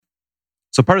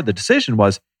So part of the decision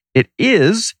was it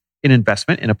is an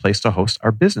investment in a place to host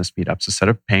our business meetups instead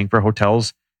of paying for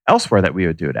hotels elsewhere that we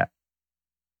would do it at.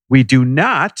 We do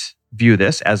not view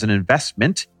this as an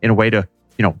investment in a way to,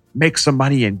 make some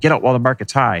money and get out while the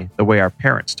market's high, the way our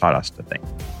parents taught us to think.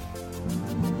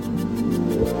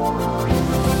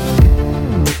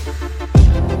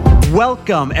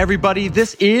 Welcome, everybody.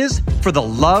 This is For the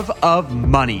Love of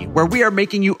Money, where we are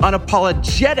making you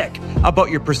unapologetic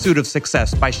about your pursuit of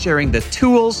success by sharing the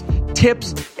tools,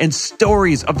 tips, and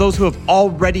stories of those who have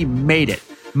already made it.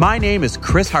 My name is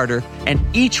Chris Harder, and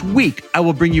each week I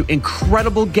will bring you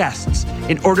incredible guests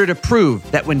in order to prove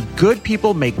that when good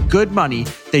people make good money,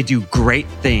 they do great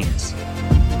things.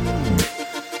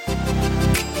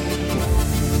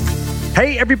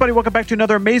 Hey, everybody, welcome back to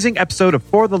another amazing episode of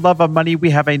For the Love of Money. We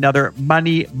have another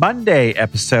Money Monday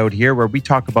episode here where we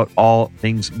talk about all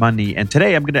things money. And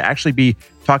today I'm going to actually be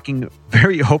talking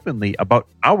very openly about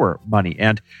our money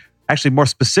and actually more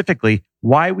specifically,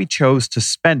 why we chose to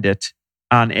spend it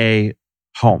on a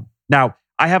home. Now,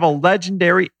 I have a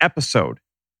legendary episode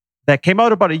that came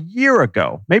out about a year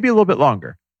ago, maybe a little bit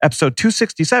longer, episode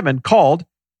 267 called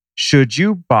Should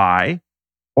You Buy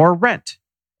or Rent?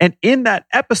 And in that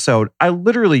episode, I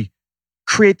literally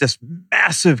create this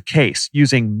massive case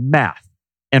using math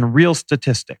and real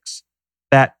statistics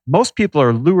that most people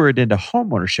are lured into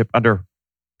homeownership under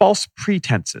false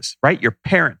pretenses, right? Your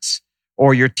parents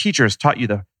or your teachers taught you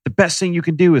the best thing you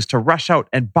can do is to rush out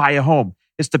and buy a home.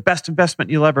 It's the best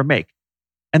investment you'll ever make.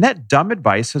 And that dumb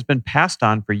advice has been passed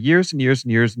on for years and years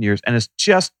and years and years, and it's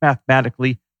just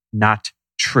mathematically not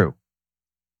true.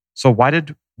 So why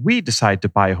did we decide to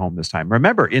buy a home this time?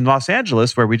 Remember, in Los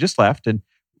Angeles, where we just left, and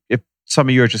if some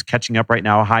of you are just catching up right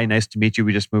now, hi, nice to meet you.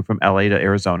 We just moved from LA to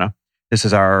Arizona. This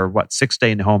is our, sixth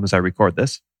day in the home as I record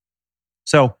this.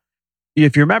 So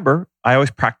if you remember, I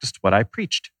always practiced what I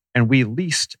preached, and we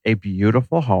leased a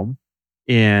beautiful home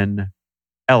in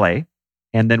LA,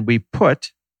 and then we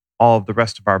put all of the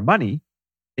rest of our money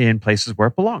in places where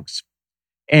it belongs.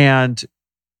 And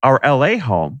our LA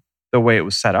home, the way it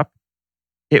was set up,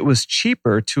 it was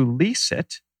cheaper to lease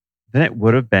it than it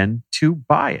would have been to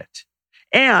buy it.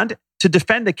 And to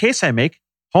defend the case I make,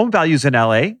 home values in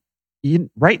LA,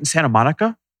 right in Santa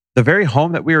Monica, the very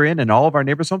home that we were in and all of our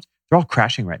neighbors' homes, they're all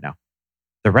crashing right now.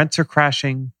 The rents are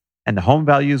crashing and the home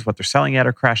values, what they're selling at,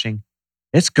 are crashing.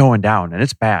 It's going down and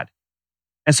it's bad.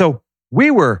 And so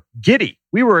we were giddy.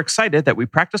 We were excited that we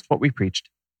practiced what we preached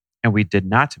and we did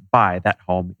not buy that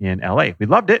home in LA. We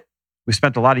loved it. We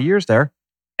spent a lot of years there.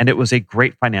 And it was a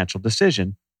great financial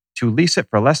decision to lease it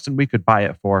for less than we could buy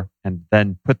it for and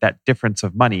then put that difference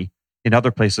of money in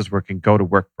other places where it can go to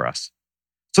work for us.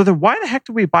 So then why the heck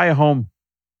did we buy a home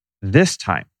this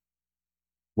time?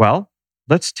 Well,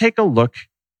 let's take a look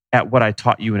at what I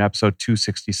taught you in episode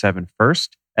 267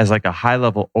 first as like a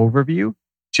high-level overview,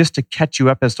 just to catch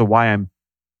you up as to why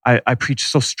I preach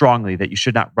so strongly that you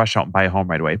should not rush out and buy a home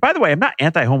right away. By the way, I'm not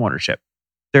anti-home ownership.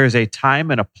 There is a time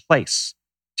and a place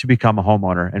to become a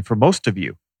homeowner. And for most of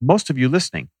you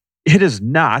listening, it is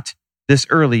not this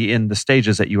early in the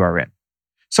stages that you are in.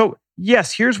 So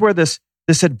yes, here's where this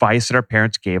advice that our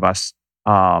parents gave us,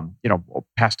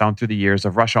 passed down through the years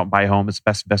of rush out and buy a home, it's the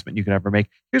best investment you can ever make.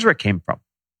 Here's where it came from.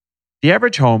 The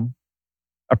average home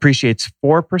appreciates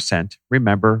 4%.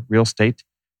 Remember, real estate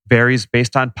varies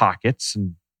based on pockets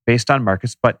and based on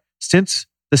markets. But since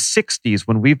the 60s,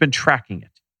 when we've been tracking it,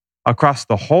 across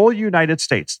the whole United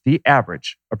States, the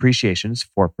average appreciation is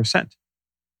 4%.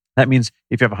 That means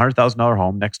if you have a $100,000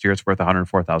 home, next year it's worth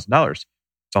 $104,000.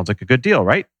 Sounds like a good deal,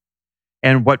 right?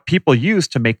 And what people use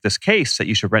to make this case that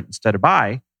you should rent instead of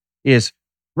buy is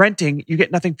renting, you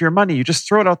get nothing for your money. You just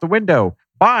throw it out the window.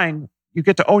 Buying, you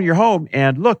get to own your home.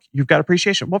 And look, you've got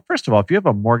appreciation. Well, first of all, if you have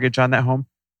a mortgage on that home,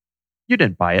 you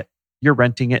didn't buy it. You're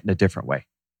renting it in a different way.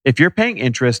 If you're paying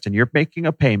interest and you're making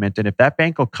a payment, and if that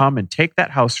bank will come and take that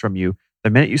house from you,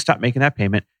 the minute you stop making that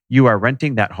payment, you are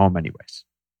renting that home anyways.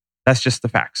 That's just the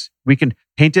facts. We can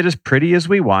paint it as pretty as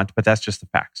we want, but that's just the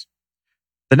facts.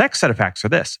 The next set of facts are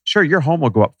this. Sure, your home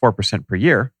will go up 4% per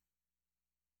year,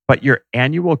 but your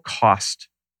annual cost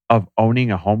of owning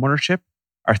a home ownership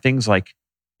are things like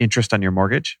interest on your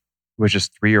mortgage, which is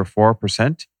 3 or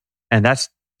 4%. And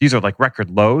these are like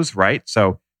record lows, right?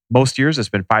 So most years it's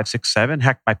been 5, 6, 7.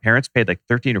 Heck, my parents paid like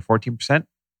 13 or 14%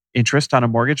 interest on a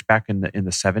mortgage back in the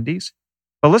 70s.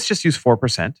 But let's just use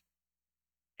 4%.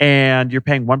 And you're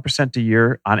paying 1% a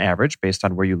year on average based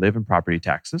on where you live in property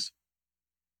taxes.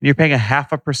 And you're paying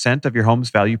 0.5% of your home's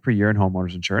value per year in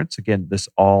homeowners insurance. Again, this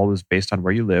all is based on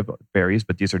where you live. It varies,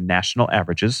 but these are national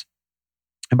averages.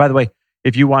 And by the way,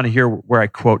 if you want to hear where I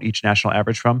quote each national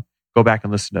average from, go back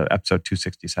and listen to episode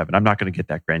 267. I'm not going to get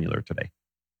that granular today.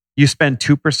 You spend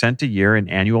 2% a year in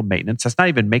annual maintenance. That's not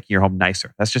even making your home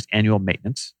nicer. That's just annual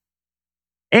maintenance.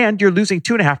 And you're losing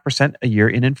 2.5% a year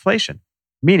in inflation,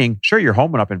 meaning, sure, your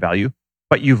home went up in value,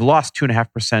 but you've lost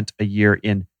 2.5% a year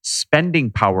in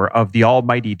spending power of the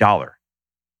almighty dollar.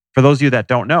 For those of you that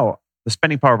don't know, the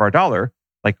spending power of our dollar,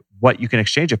 like what you can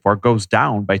exchange it for, goes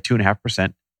down by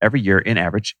 2.5% every year in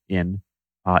average in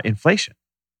inflation.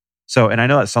 So, and I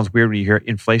know that sounds weird when you hear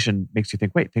inflation makes you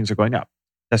think, wait, things are going up.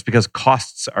 That's because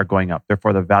costs are going up.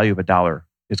 Therefore, the value of a dollar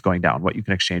is going down. What you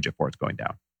can exchange it for is going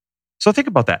down. So think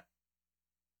about that.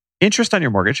 Interest on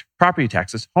your mortgage, property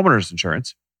taxes, homeowners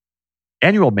insurance,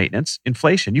 annual maintenance,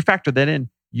 inflation. You factor that in,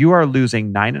 you are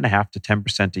losing 9.5% to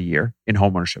 10% a year in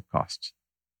homeownership costs.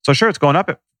 So sure, it's going up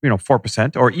at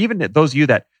 4%, or even those of you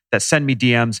that send me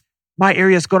DMs, my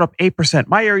area is going up 8%,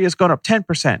 my area is going up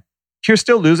 10%. You're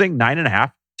still losing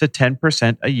 9.5% to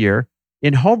 10% a year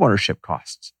in homeownership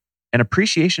costs. And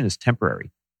appreciation is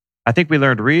temporary. I think we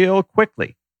learned real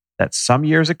quickly that some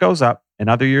years it goes up and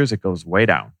other years it goes way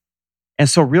down. And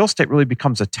so real estate really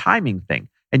becomes a timing thing.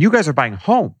 And you guys are buying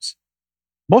homes.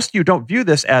 Most of you don't view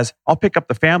this as, I'll pick up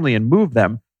the family and move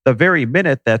them the very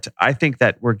minute that I think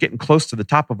that we're getting close to the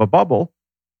top of a bubble.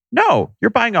 No, you're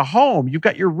buying a home. You've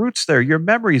got your roots there, your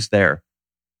memories there.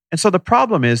 And so the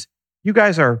problem is you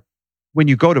guys are, when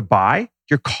you go to buy,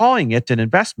 you're calling it an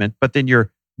investment, but then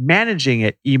you're managing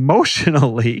it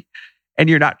emotionally, and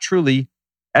you're not truly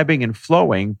ebbing and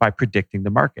flowing by predicting the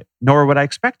market, nor would I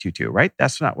expect you to, right?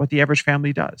 That's not what the average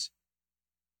family does.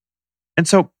 And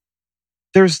so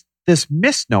there's this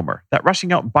misnomer that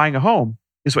rushing out and buying a home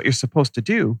is what you're supposed to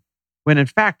do, when in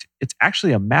fact, it's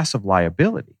actually a massive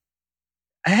liability.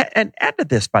 And add to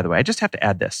this, by the way, I just have to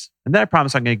add this, and then I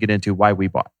promise I'm going to get into why we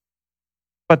bought.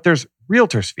 But there's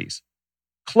realtor's fees,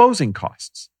 closing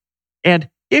costs, and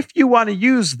if you want to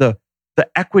use the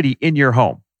equity in your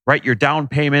home, right? Your down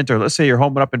payment, or let's say your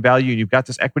home went up in value and you've got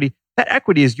this equity, that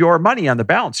equity is your money on the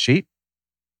balance sheet.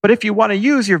 But if you want to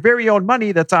use your very own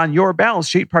money that's on your balance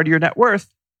sheet, part of your net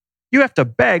worth, you have to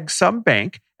beg some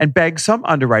bank and beg some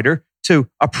underwriter to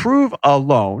approve a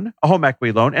loan, a home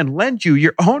equity loan, and lend you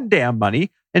your own damn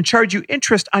money and charge you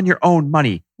interest on your own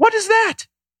money. What is that?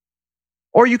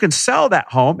 Or you can sell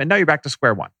that home and now you're back to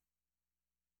square one.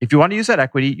 If you want to use that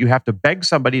equity, you have to beg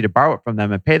somebody to borrow it from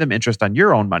them and pay them interest on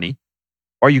your own money,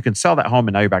 or you can sell that home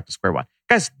and now you're back to square one.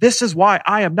 Guys, this is why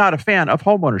I am not a fan of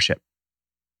homeownership.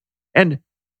 And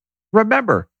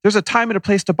remember, there's a time and a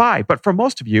place to buy. But for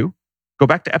most of you, go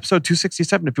back to episode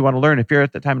 267 if you want to learn if you're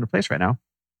at that time and a place right now.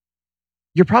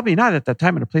 You're probably not at that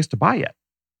time and a place to buy yet.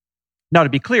 Now, to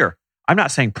be clear, I'm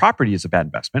not saying property is a bad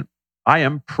investment. I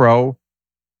am pro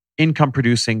income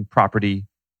producing property,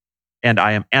 and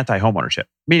I am anti-homeownership,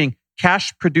 meaning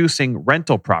cash producing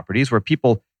rental properties where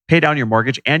people pay down your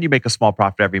mortgage and you make a small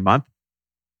profit every month.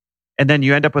 And then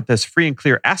you end up with this free and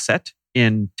clear asset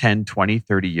in 10, 20,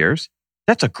 30 years.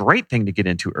 That's a great thing to get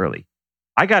into early.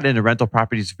 I got into rental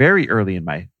properties very early in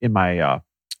my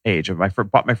age. I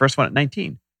bought my first one at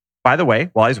 19. By the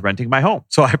way, while I was renting my home.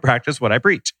 So I practice what I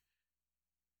preach.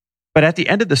 But at the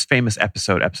end of this famous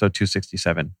episode, episode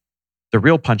 267, the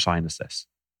real punchline is this.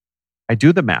 I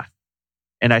do the math.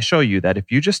 And I show you that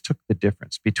if you just took the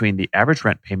difference between the average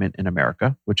rent payment in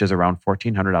America, which is around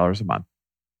 $1,400 a month,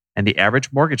 and the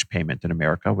average mortgage payment in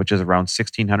America, which is around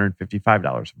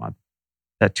 $1,655 a month,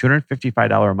 that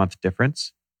 $255 a month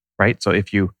difference, right? So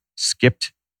if you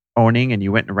skipped owning and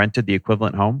you went and rented the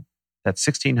equivalent home, that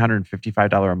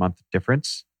 $1,655 a month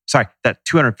difference, that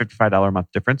 $255 a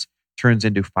month difference turns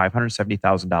into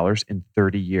 $570,000 in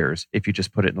 30 years if you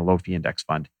just put it in a low fee index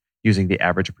fund using the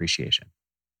average appreciation.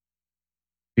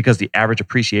 Because the average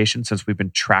appreciation since we've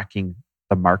been tracking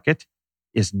the market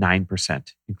is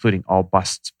 9%, including all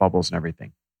busts, bubbles, and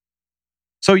everything.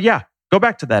 So yeah, go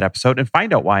back to that episode and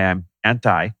find out why I'm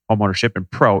anti-homeownership and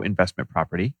pro-investment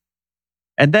property.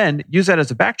 And then use that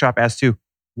as a backdrop as to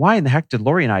why in the heck did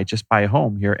Lori and I just buy a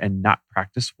home here and not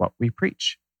practice what we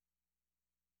preach?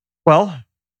 Well,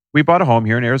 we bought a home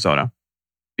here in Arizona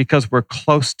because we're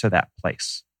close to that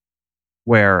place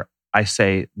where I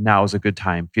say now is a good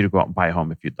time for you to go out and buy a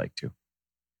home if you'd like to.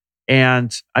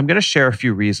 And I'm going to share a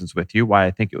few reasons with you why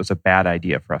I think it was a bad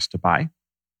idea for us to buy.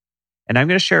 And I'm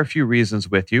going to share a few reasons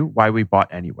with you why we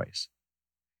bought anyways.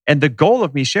 And the goal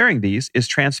of me sharing these is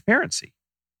transparency.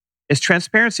 It's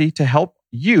transparency to help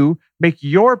you make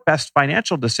your best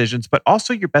financial decisions, but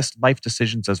also your best life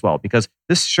decisions as well. Because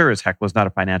this sure as heck was not a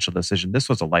financial decision. This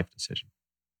was a life decision.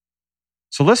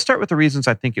 So let's start with the reasons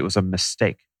I think it was a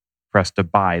mistake for us to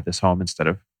buy this home instead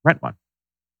of rent one.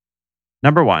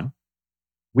 Number one,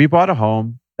 we bought a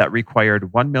home that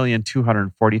required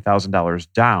 $1,240,000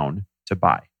 down to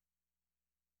buy.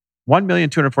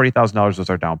 $1,240,000 was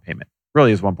our down payment.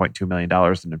 Really is $1.2 million,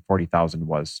 and then $40,000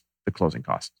 was the closing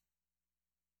cost.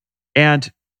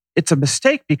 And it's a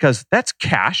mistake because that's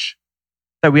cash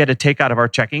that we had to take out of our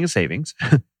checking and savings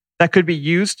that could be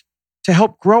used to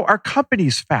help grow our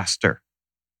companies faster.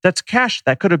 That's cash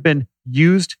that could have been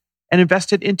used and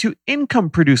invested into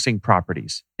income-producing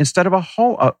properties instead of a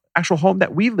actual home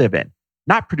that we live in,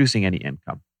 not producing any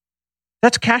income.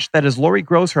 That's cash that as Lori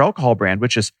grows her alcohol brand,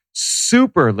 which is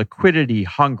super liquidity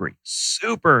hungry,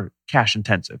 super cash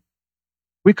intensive.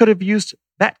 We could have used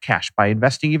that cash by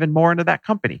investing even more into that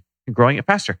company and growing it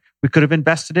faster. We could have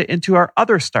invested it into our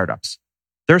other startups.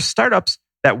 There's startups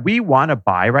that we want to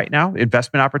buy right now,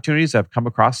 investment opportunities that have come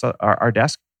across our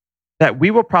desk, that we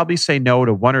will probably say no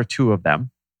to one or two of them.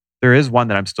 There is one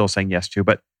that I'm still saying yes to,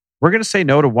 but we're going to say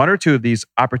no to one or two of these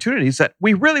opportunities that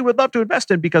we really would love to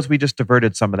invest in because we just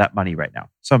diverted some of that money right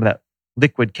now, some of that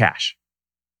liquid cash.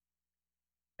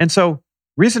 And so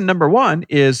reason number one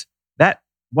is that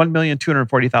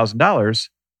 $1,240,000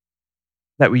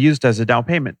 that we used as a down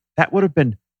payment, that would have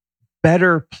been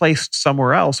better placed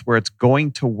somewhere else where it's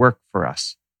going to work for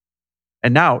us.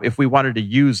 And now if we wanted to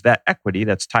use that equity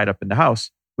that's tied up in the house,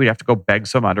 we'd have to go beg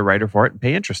some underwriter for it and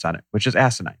pay interest on it, which is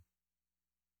asinine.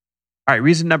 All right,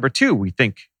 reason number two, we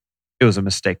think it was a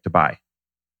mistake to buy.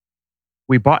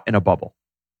 We bought in a bubble.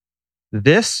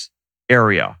 This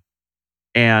area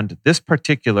and this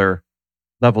particular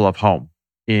level of home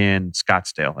in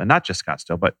Scottsdale, and not just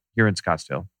Scottsdale, but here in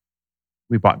Scottsdale,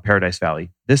 we bought in Paradise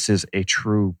Valley. This is a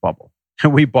true bubble.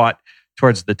 And we bought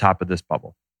towards the top of this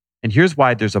bubble. And here's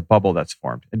why there's a bubble that's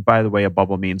formed. And by the way, a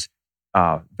bubble means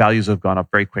values have gone up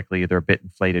very quickly. They're a bit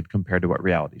inflated compared to what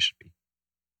reality should be.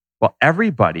 Well,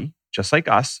 everybody, just like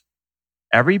us,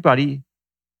 everybody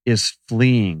is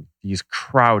fleeing these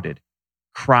crowded,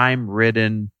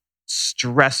 crime-ridden,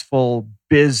 stressful,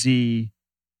 busy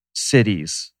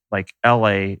cities like LA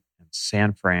and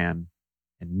San Fran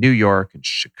and New York and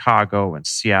Chicago and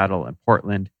Seattle and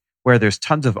Portland, where there's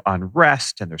tons of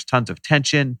unrest and there's tons of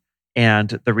tension.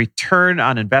 And the return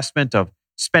on investment of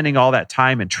spending all that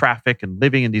time in traffic and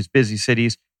living in these busy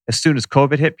cities, as soon as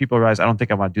COVID hit, people realized, I don't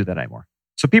think I want to do that anymore.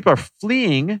 So people are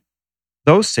fleeing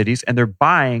those cities and they're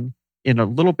buying in a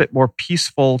little bit more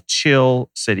peaceful, chill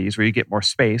cities where you get more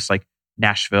space, like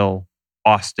Nashville,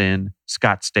 Austin,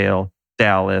 Scottsdale,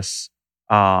 Dallas.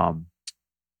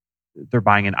 They're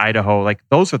buying in Idaho. Like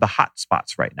those are the hot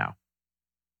spots right now.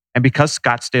 And because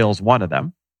Scottsdale is one of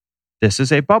them, this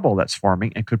is a bubble that's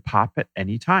forming and could pop at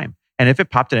any time. And if it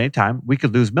popped at any time, we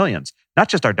could lose millions. Not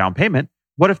just our down payment.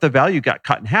 What if the value got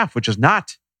cut in half, which is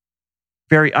not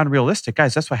very unrealistic?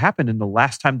 Guys, that's what happened in the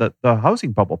last time the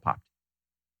housing bubble popped.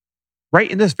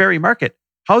 Right in this very market,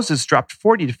 houses dropped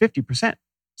 40 to 50%.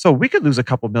 So we could lose a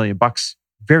couple $1 million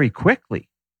very quickly.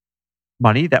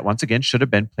 Money that once again should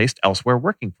have been placed elsewhere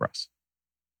working for us.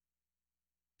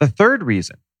 The third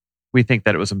reason we think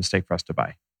that it was a mistake for us to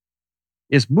buy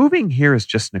is moving here is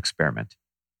just an experiment.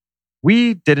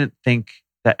 We didn't think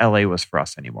that LA was for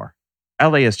us anymore.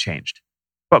 LA has changed.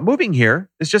 But moving here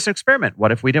is just an experiment.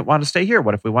 What if we didn't want to stay here?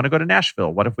 What if we want to go to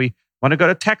Nashville? What if we want to go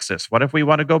to Texas? What if we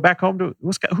want to go back home to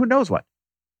Wisconsin? Who knows what?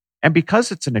 And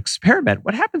because it's an experiment,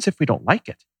 what happens if we don't like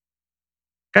it?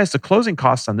 Guys, the closing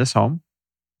costs on this home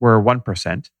were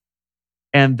 1%.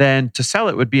 And then to sell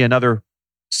it would be another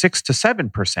 6 to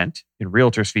 7% in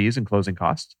realtor's fees and closing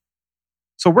costs.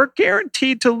 So we're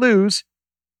guaranteed to lose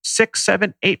 6,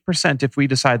 7, 8% if we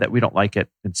decide that we don't like it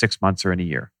in 6 months or in a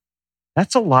year.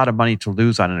 That's a lot of money to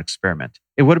lose on an experiment.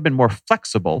 It would have been more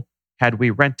flexible had we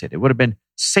rented. It would have been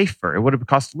safer. It would have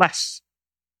cost less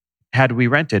had we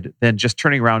rented than just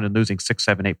turning around and losing 6,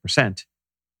 7, 8%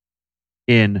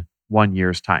 in 1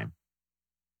 year's time.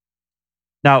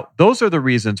 Now, those are the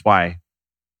reasons why,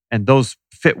 and those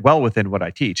fit well within what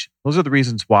I teach. Those are the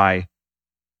reasons why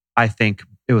I think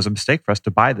it was a mistake for us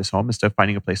to buy this home instead of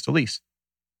finding a place to lease.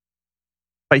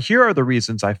 But here are the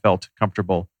reasons I felt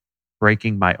comfortable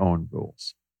breaking my own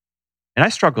rules. And I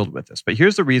struggled with this, but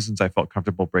here's the reasons I felt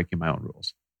comfortable breaking my own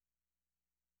rules.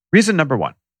 Reason number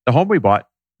one, the home we bought,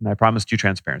 and I promised you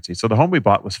transparency. So the home we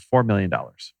bought was $4 million.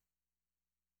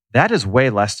 That is way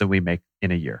less than we make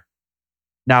in a year.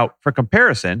 Now, for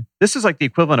comparison, this is like the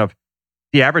equivalent of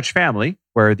the average family,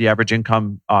 where the average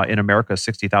income in America is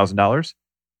 $60,000,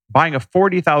 buying a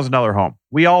 $40,000 home.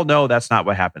 We all know that's not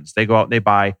what happens. They go out and they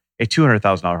buy a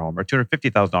 $200,000 home or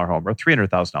 $250,000 home or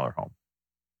 $300,000 home.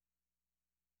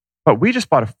 But we just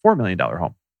bought a $4 million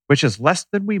home, which is less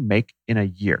than we make in a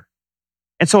year.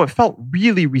 And so it felt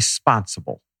really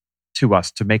responsible to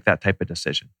us to make that type of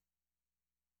decision.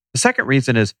 The second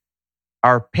reason is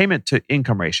our payment to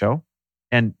income ratio.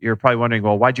 And you're probably wondering,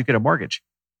 well, why'd you get a mortgage?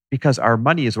 Because our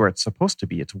money is where it's supposed to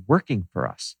be. It's working for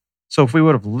us. So if we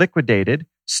would have liquidated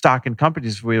stock in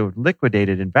companies, if we would have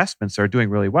liquidated investments that are doing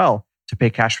really well to pay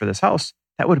cash for this house,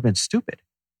 that would have been stupid.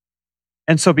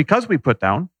 And so because we put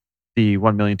down the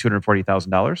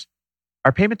 $1,240,000,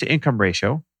 our payment to income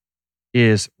ratio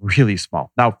is really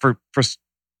small. Now,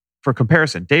 for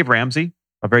comparison, Dave Ramsey,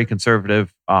 a very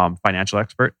conservative financial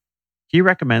expert, he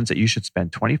recommends that you should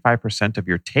spend 25% of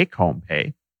your take-home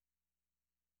pay,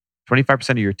 25%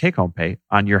 of your take-home pay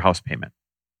on your house payment.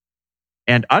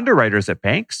 And underwriters at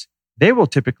banks, they will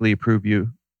typically approve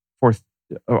you for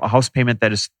a house payment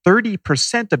that is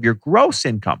 30% of your gross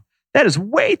income. That is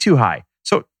way too high.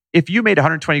 So if you made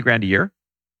 120 grand a year,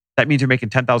 that means you're making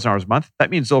 $10,000 a month. That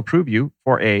means they'll approve you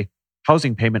for a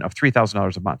housing payment of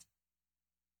 $3,000 a month.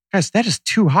 Guys, that is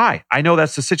too high. I know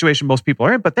that's the situation most people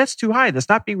are in, but that's too high. That's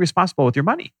not being responsible with your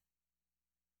money.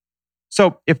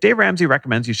 So if Dave Ramsey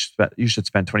recommends you should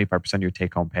spend 25% of your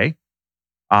take-home pay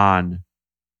on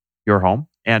your home,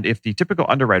 and if the typical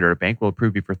underwriter at a bank will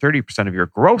approve you for 30% of your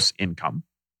gross income,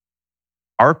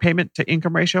 our payment to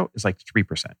income ratio is like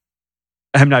 3%.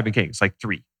 I'm not even kidding. It's like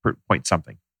 3 point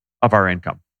something of our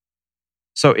income.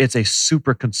 So it's a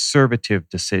super conservative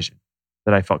decision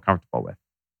that I felt comfortable with.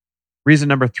 Reason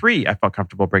number 3, I felt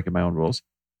comfortable breaking my own rules,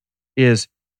 is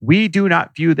we do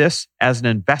not view this as an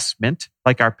investment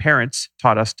like our parents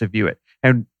taught us to view it.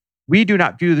 And we do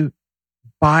not view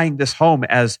buying this home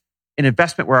as an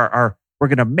investment where we're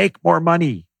going to make more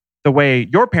money the way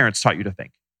your parents taught you to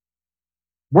think.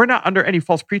 We're not under any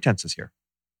false pretenses here.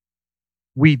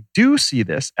 We do see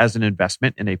this as an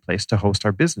investment in a place to host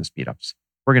our business meetups.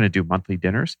 We're going to do monthly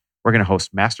dinners. We're going to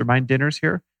host mastermind dinners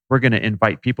here. We're going to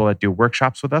invite people that do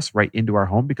workshops with us right into our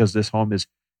home because this home is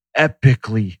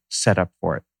epically set up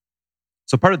for it.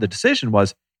 So part of the decision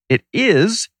was it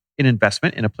is an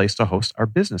investment in a place to host our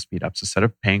business meetups instead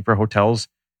of paying for hotels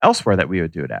elsewhere that we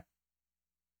would do it at.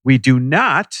 We do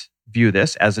not view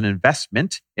this as an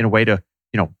investment in a way to,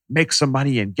 make some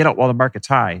money and get out while the market's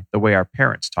high, the way our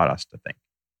parents taught us to think.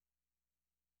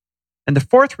 And the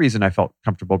fourth reason I felt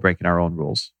comfortable breaking our own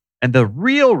rules, and the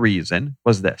real reason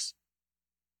was this.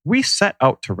 We set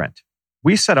out to rent.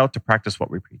 We set out to practice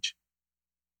what we preach.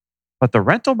 But the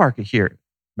rental market here,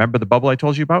 remember the bubble I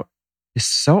told you about, is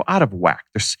so out of whack.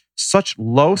 There's such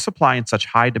low supply and such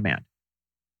high demand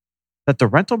that the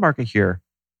rental market here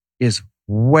is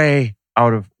way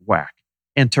out of whack.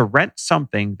 And to rent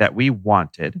something that we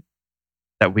wanted,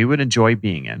 that we would enjoy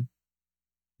being in,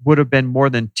 would have been more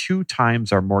than 2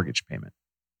 times our mortgage payment.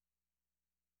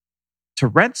 To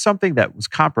rent something that was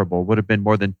comparable would have been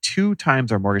more than 2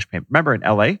 times our mortgage payment. Remember in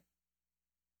LA,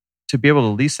 to be able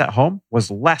to lease that home was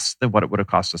less than what it would have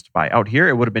cost us to buy. Out here,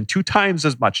 it would have been 2 times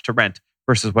as much to rent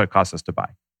versus what it cost us to buy.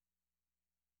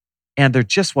 And there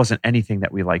just wasn't anything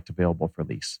that we liked available for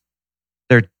lease.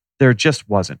 There just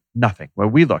wasn't. Nothing. Well,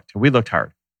 we looked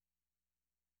hard.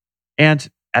 And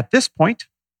at this point,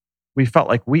 we felt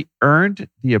like we earned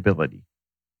the ability.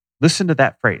 Listen to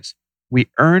that phrase. We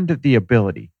earned the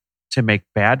ability to make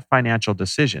bad financial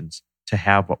decisions to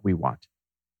have what we want.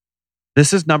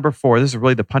 This is number 4. This is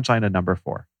really the punchline of number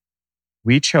 4.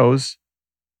 We chose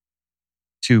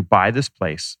to buy this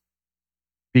place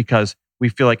because we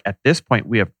feel like at this point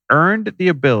we have earned the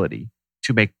ability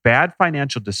to make bad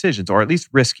financial decisions, or at least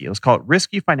risky. Let's call it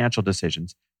risky financial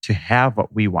decisions to have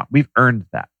what we want. We've earned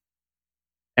that.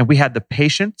 And we had the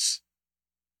patience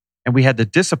and we had the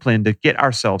discipline to get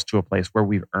ourselves to a place where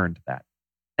we've earned that.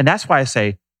 And that's why I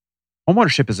say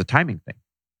homeownership is a timing thing.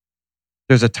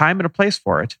 There's a time and a place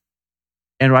for it.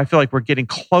 And I feel like we're getting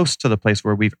close to the place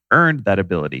where we've earned that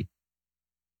ability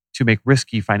to make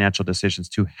risky financial decisions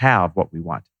to have what we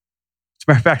want. As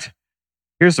a matter of fact,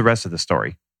 here's the rest of the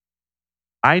story.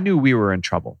 I knew we were in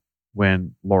trouble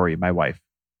when Lori, my wife,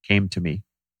 came to me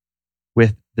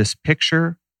with this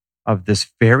picture of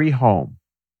this very home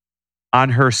on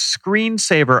her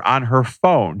screensaver on her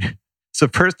phone. It's the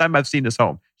first time I've seen this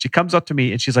home. She comes up to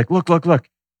me and she's like, look.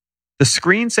 The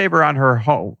screensaver on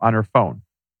her phone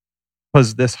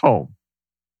was this home.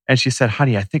 And she said,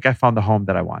 honey, I think I found the home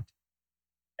that I want.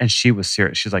 And she was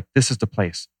serious. She's like, this is the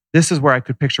place. This is where I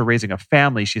could picture raising a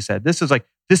family. She said, this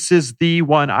is the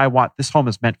one I want. This home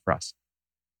is meant for us.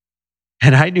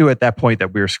 And I knew at that point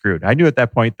that we were screwed. I knew at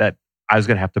that point that I was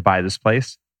going to have to buy this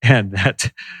place and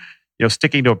that,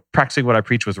 sticking to practicing what I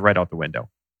preach was right out the window.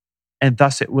 And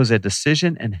thus it was a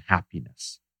decision in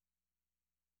happiness,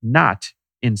 not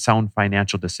in sound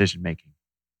financial decision making,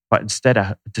 but instead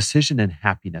a decision in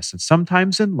happiness. And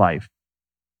sometimes in life,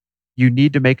 you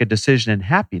need to make a decision in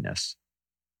happiness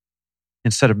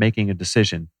instead of making a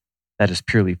decision that is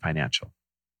purely financial.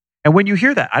 And when you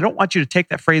hear that, I don't want you to take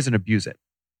that phrase and abuse it.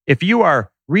 If you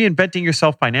are reinventing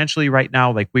yourself financially right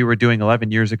now, like we were doing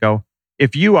 11 years ago,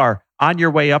 if you are on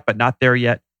your way up but not there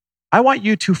yet, I want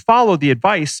you to follow the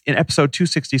advice in episode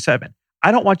 267.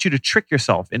 I don't want you to trick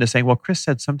yourself into saying, well, Chris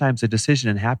said sometimes a decision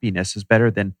in happiness is better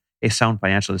than a sound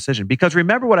financial decision. Because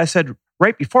remember what I said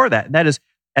right before that, and that is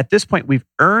at this point, we've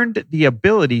earned the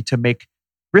ability to make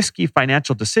risky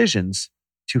financial decisions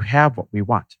to have what we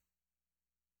want.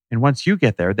 And once you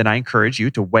get there, then I encourage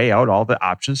you to weigh out all the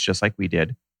options just like we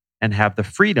did and have the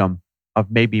freedom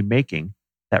of maybe making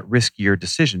that riskier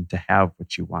decision to have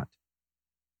what you want.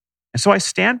 And so I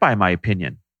stand by my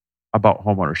opinion about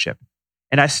homeownership.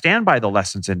 And I stand by the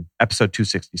lessons in episode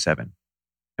 267.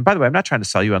 And by the way, I'm not trying to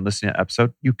sell you on listening to that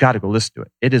episode. You got to go listen to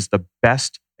it. It is the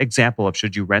best example of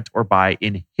should you rent or buy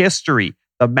in history.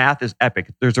 The math is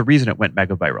epic. There's a reason it went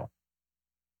mega viral.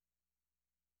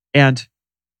 And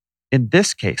in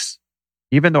this case,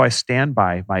 even though I stand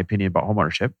by my opinion about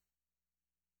homeownership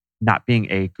not being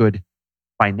a good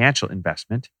financial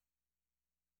investment,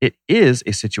 it is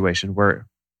a situation where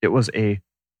it was a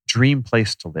dream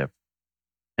place to live.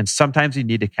 And sometimes you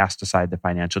need to cast aside the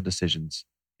financial decisions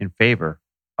in favor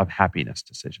of happiness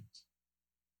decisions.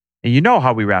 And you know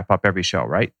how we wrap up every show,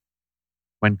 right?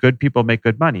 When good people make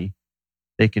good money,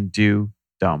 they can do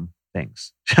dumb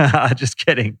things. Just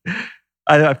kidding.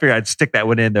 I figured I'd stick that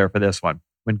one in there for this one.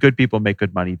 When good people make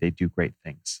good money, they do great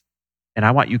things. And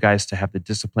I want you guys to have the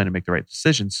discipline to make the right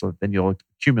decisions so then you'll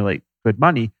accumulate good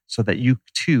money so that you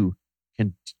too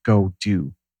can go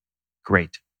do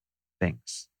great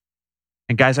things.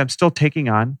 And guys, I'm still taking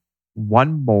on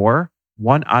one more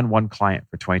one-on-one client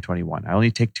for 2021. I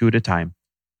only take 2 at a time.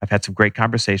 I've had some great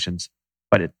conversations,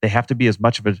 but they have to be as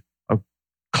much of a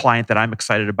client that I'm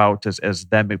excited about as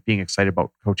them being excited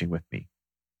about coaching with me.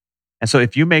 And so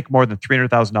if you make more than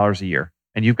 $300,000 a year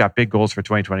and you've got big goals for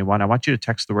 2021, I want you to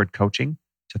text the word coaching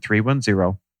to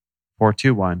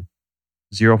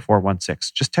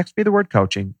 310-421-0416. Just text me the word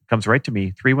coaching. It comes right to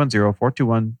me,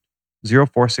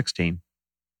 310-421-0416.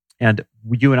 And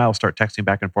you and I will start texting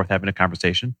back and forth, having a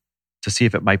conversation to see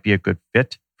if it might be a good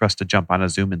fit for us to jump on a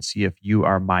Zoom and see if you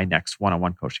are my next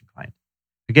one-on-one coaching client.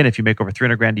 Again, if you make over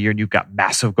 $300,000 a year and you've got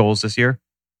massive goals this year,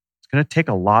 it's going to take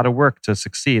a lot of work to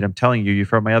succeed. I'm telling you, you've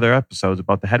heard my other episodes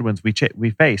about the headwinds we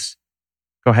face.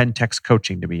 Go ahead and text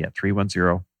coaching to me at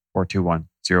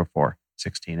 310-421-0416.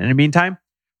 In the meantime,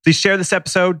 please share this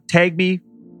episode. Tag me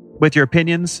with your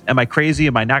opinions. Am I crazy?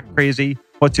 Am I not crazy?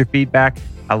 What's your feedback?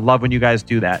 I love when you guys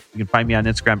do that. You can find me on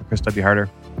Instagram at Chris W. Harder.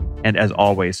 And as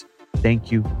always,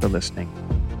 thank you for listening.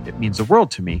 It means the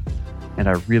world to me. And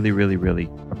I really, really, really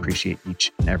appreciate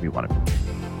each and every one of you.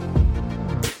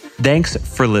 Thanks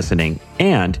for listening.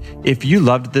 And if you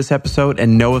loved this episode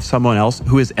and know of someone else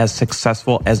who is as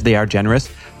successful as they are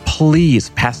generous,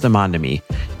 please pass them on to me.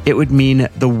 It would mean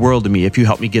the world to me if you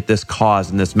help me get this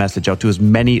cause and this message out to as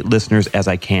many listeners as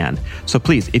I can. So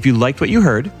please, if you liked what you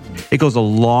heard, it goes a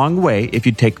long way if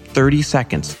you take 30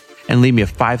 seconds and leave me a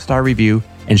 5-star review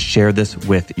and share this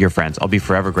with your friends. I'll be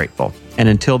forever grateful. And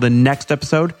until the next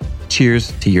episode,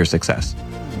 cheers to your success.